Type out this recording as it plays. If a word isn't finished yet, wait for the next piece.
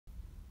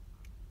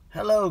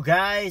Hello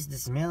guys,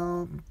 this is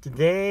Mil.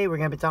 Today we're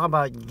going to be talking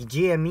about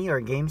GME or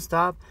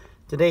GameStop.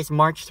 Today's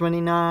March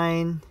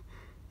 29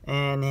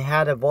 and it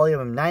had a volume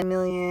of 9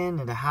 million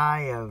and a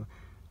high of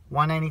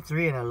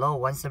 193 and a low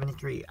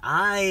 173.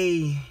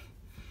 I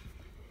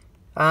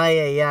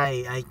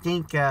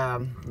think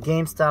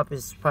GameStop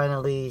is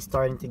finally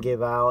starting to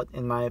give out,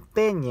 in my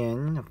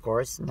opinion, of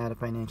course, not a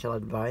financial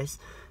advice,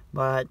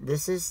 but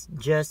this is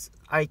just,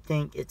 I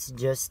think it's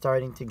just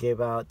starting to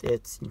give out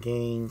its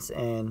gains,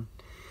 and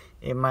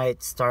it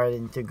might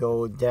starting to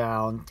go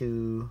down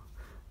to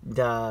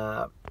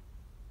the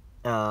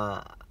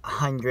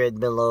 100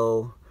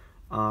 below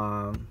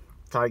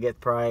target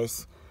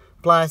price.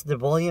 Plus the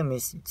volume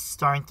is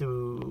starting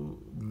to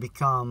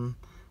become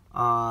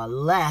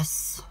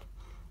less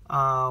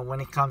when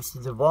it comes to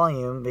the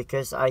volume,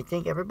 because I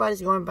think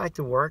everybody's going back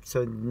to work,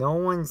 so no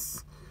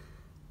one's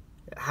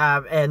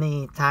have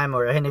any time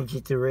or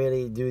energy to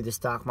really do the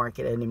stock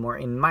market anymore,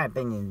 in my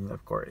opinion,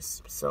 of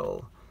course.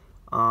 So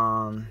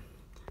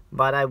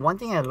but one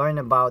thing I learned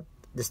about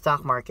the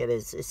stock market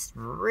is it's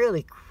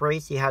really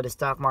crazy how the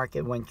stock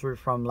market went through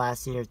from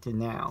last year to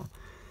now.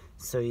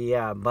 So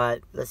yeah,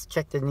 but let's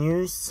check the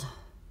news.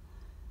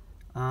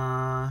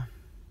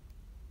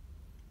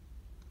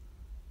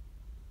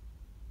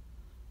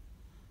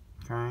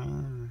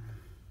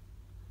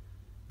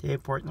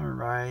 Dave Portner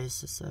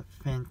rise as a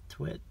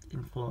FinTwit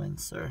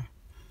influencer.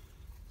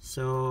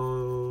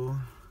 So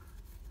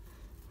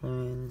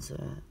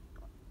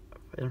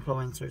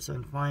influencers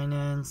on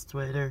finance,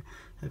 Twitter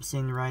have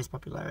seen rise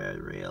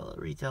popularity of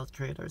retail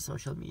trader,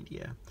 social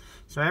media.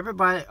 So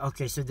everybody,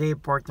 okay, so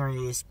Dave Portner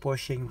is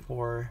pushing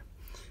for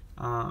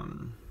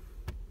or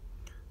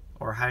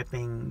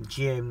hyping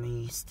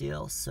GME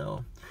still.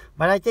 So,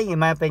 but I think, in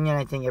my opinion,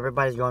 I think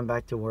everybody's going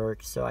back to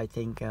work. So I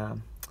think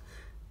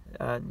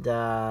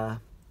the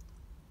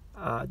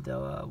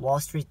Wall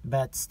Street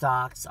bet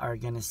stocks are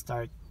gonna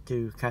start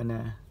to kind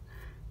of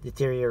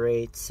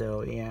deteriorate.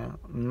 So yeah,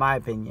 in my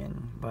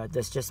opinion, but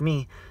that's just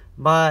me.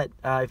 But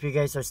if you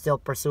guys are still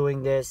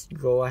pursuing this,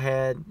 go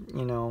ahead,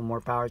 more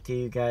power to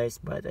you guys.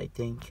 But I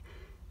think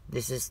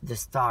this is the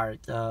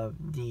start of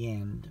the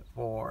end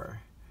for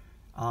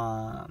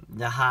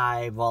the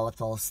high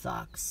volatile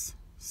stocks.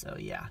 So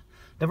yeah,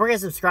 don't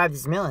forget to subscribe. This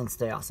is Mil and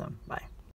stay awesome. Bye.